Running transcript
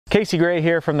Casey Gray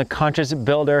here from The Conscious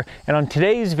Builder, and on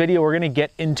today's video we're going to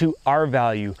get into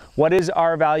R-value. What is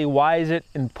R-value? Why is it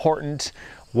important?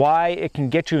 Why it can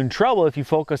get you in trouble if you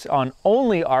focus on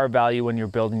only R-value when you're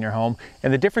building your home,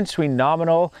 and the difference between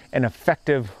nominal and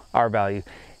effective R-value.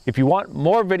 If you want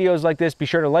more videos like this, be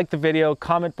sure to like the video,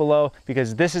 comment below,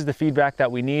 because this is the feedback that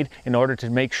we need in order to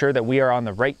make sure that we are on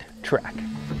the right track.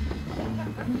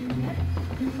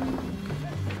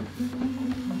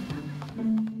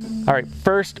 All right,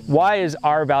 first, why is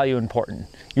R-value important?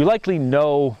 You likely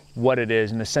know what it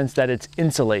is in the sense that it's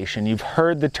insulation. You've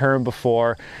heard the term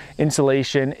before.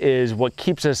 Insulation is what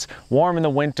keeps us warm in the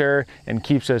winter and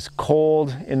keeps us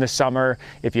cold in the summer,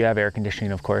 if you have air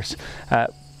conditioning, of course.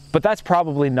 But that's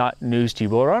probably not news to you.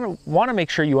 But what I want to make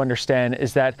sure you understand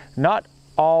is that not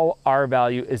all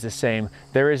R-value is the same.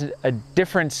 There is a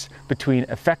difference between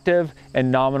effective and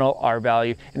nominal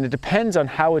R-value, and it depends on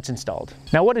how it's installed.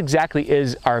 Now, what exactly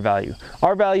is R-value?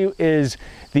 R-value is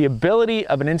the ability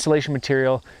of an insulation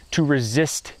material to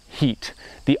resist heat.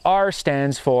 The R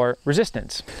stands for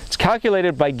resistance. It's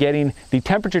calculated by getting the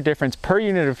temperature difference per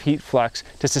unit of heat flux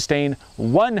to sustain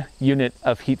 1 unit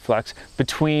of heat flux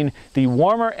between the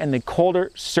warmer and the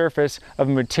colder surface of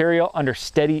a material under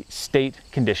steady state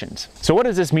conditions. So what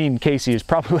does this mean, Casey, is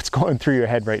probably what's going through your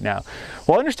head right now.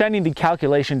 Well, understanding the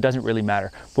calculation doesn't really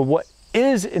matter, but what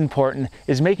is important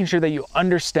is making sure that you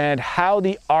understand how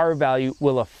the R-value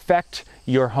will affect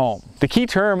your home. The key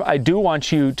term I do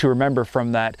want you to remember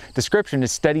from that description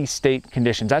is steady state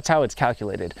conditions. That's how it's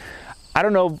calculated. I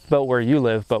don't know about where you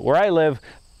live, but where I live,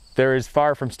 there is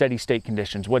far from steady state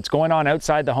conditions. What's going on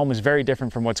outside the home is very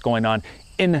different from what's going on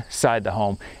inside the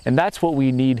home. And that's what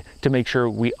we need to make sure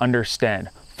we understand.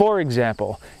 For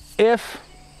example, if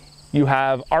you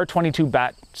have R22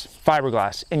 batt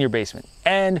fiberglass in your basement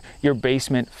and your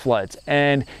basement floods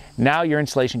and now your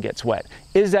insulation gets wet,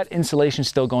 is that insulation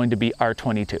still going to be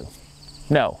R22?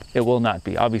 No, it will not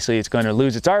be. Obviously, it's going to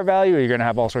lose its R-value. You're going to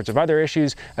have all sorts of other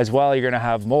issues as well. You're going to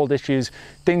have mold issues.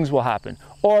 Things will happen.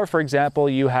 Or, for example,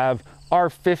 you have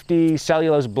R50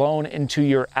 cellulose blown into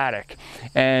your attic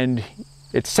and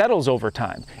it settles over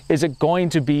time. Is it going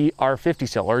to be R50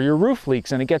 still? Or your roof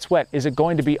leaks and it gets wet. Is it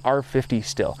going to be R50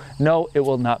 still? No, it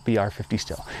will not be R50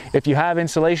 still. If you have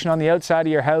insulation on the outside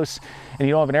of your house and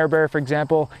you don't have an air barrier, for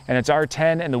example, and it's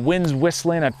R10 and the wind's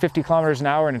whistling at 50 kilometers an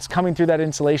hour and it's coming through that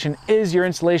insulation, is your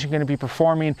insulation going to be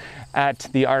performing at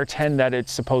the R10 that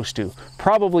it's supposed to?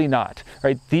 Probably not,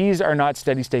 right? These are not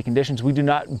steady state conditions. We do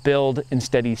not build in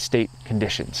steady state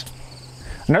conditions.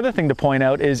 Another thing to point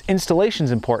out is installation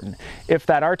is important. If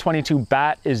that R22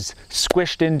 batt is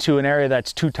squished into an area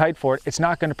that's too tight for it, it's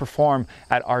not going to perform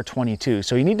at R22.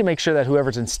 So you need to make sure that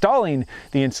whoever's installing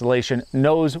the insulation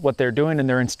knows what they're doing and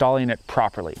they're installing it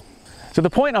properly. So the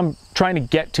point I'm trying to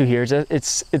get to here is that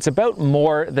it's about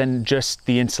more than just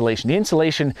the insulation. The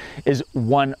insulation is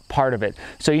one part of it.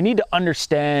 So you need to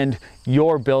understand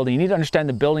your building. You need to understand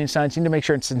the building science. You need to make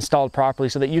sure it's installed properly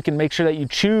so that you can make sure that you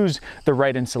choose the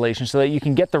right insulation so that you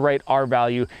can get the right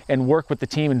R-value and work with the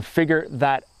team and figure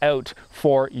that out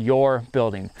for your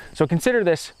building. So consider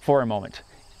this for a moment.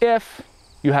 If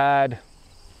you had,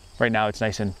 right now it's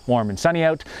nice and warm and sunny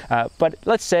out, but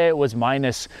let's say it was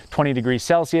minus 20 degrees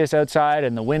Celsius outside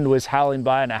and the wind was howling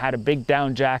by and I had a big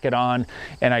down jacket on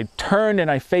and I turned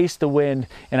and I faced the wind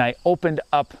and I opened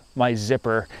up my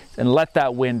zipper and let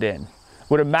that wind in.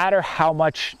 Would it matter how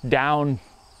much down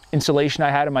insulation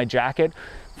I had in my jacket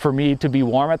for me to be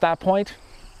warm at that point?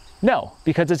 No,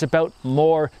 because it's about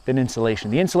more than insulation.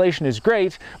 The insulation is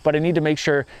great, but I need to make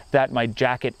sure that my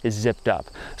jacket is zipped up.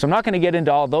 So I'm not going to get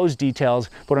into all those details,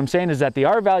 but what I'm saying is that the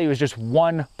R-value is just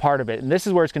one part of it. And this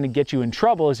is where it's going to get you in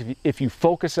trouble is if you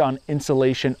focus on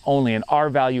insulation only and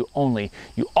R-value only.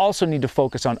 You also need to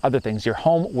focus on other things. Your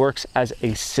home works as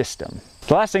a system.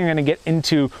 The last thing I'm going to get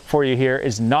into for you here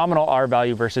is nominal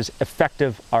R-value versus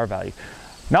effective R-value.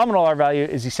 Nominal R-value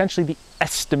is essentially the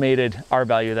estimated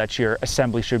R-value that your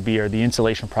assembly should be or the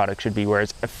insulation product should be,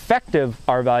 whereas effective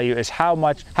R-value is how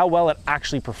well it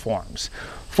actually performs.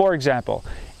 For example,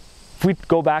 if we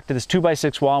go back to this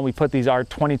 2x6 wall and we put these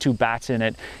R22 batts in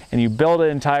it and you build an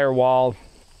entire wall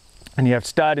and you have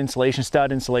stud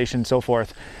insulation, so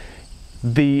forth,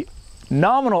 the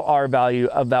nominal R-value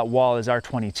of that wall is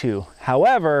R22.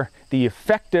 However, the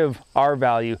effective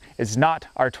R-value is not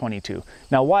R22.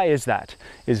 Now, why is that?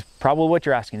 Is probably what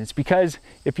you're asking. It's because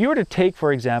if you were to take,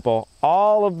 for example,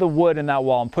 all of the wood in that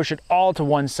wall and push it all to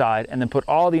one side and then put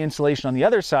all the insulation on the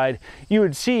other side, you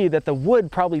would see that the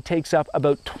wood probably takes up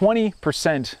about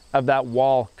 20% of that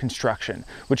wall construction,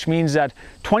 which means that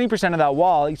 20% of that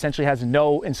wall essentially has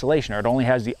no insulation, or it only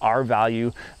has the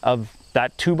R-value of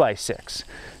that 2x6.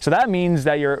 So that means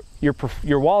that your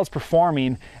wall is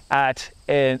performing at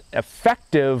an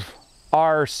effective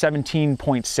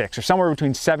R17.6, or somewhere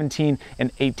between 17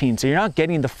 and 18. So you're not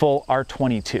getting the full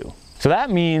R22. So that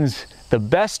means the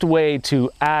best way to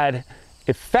add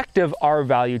effective R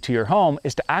value to your home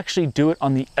is to actually do it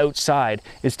on the outside,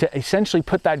 is to essentially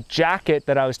put that jacket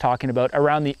that I was talking about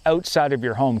around the outside of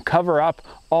your home, cover up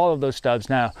all of those stubs.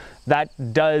 Now,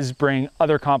 that does bring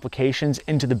other complications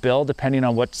into the bill depending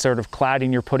on what sort of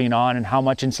cladding you're putting on and how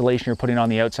much insulation you're putting on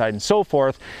the outside and so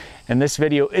forth. And this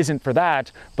video isn't for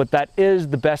that, but that is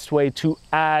the best way to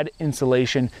add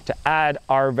insulation, to add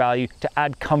R value, to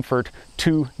add comfort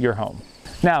to your home.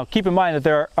 Now, keep in mind that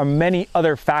there are many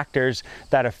other factors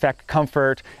that affect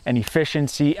comfort and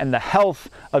efficiency and the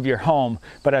health of your home.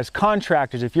 But as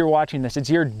contractors, if you're watching this, it's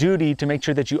your duty to make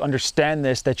sure that you understand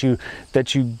this, that you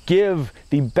give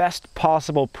the best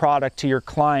possible product to your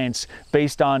clients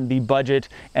based on the budget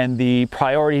and the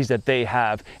priorities that they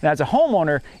have. And as a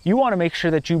homeowner, you want to make sure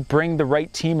that you bring the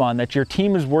right team on, that your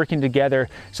team is working together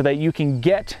so that you can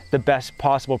get the best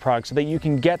possible product, so that you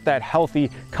can get that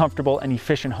healthy, comfortable, and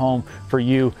efficient home for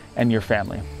you and your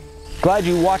family. Glad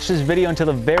you watched this video until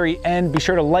the very end. Be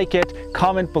sure to like it,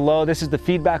 comment below. This is the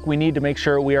feedback we need to make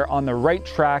sure we are on the right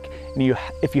track. And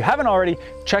if you haven't already,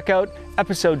 check out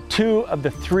episode 2 of the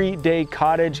 3-day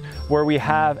cottage, where we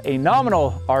have a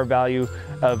nominal R value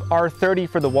of R30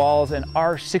 for the walls and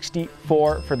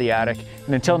R64 for the attic.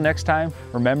 And until next time,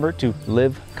 remember to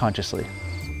live consciously.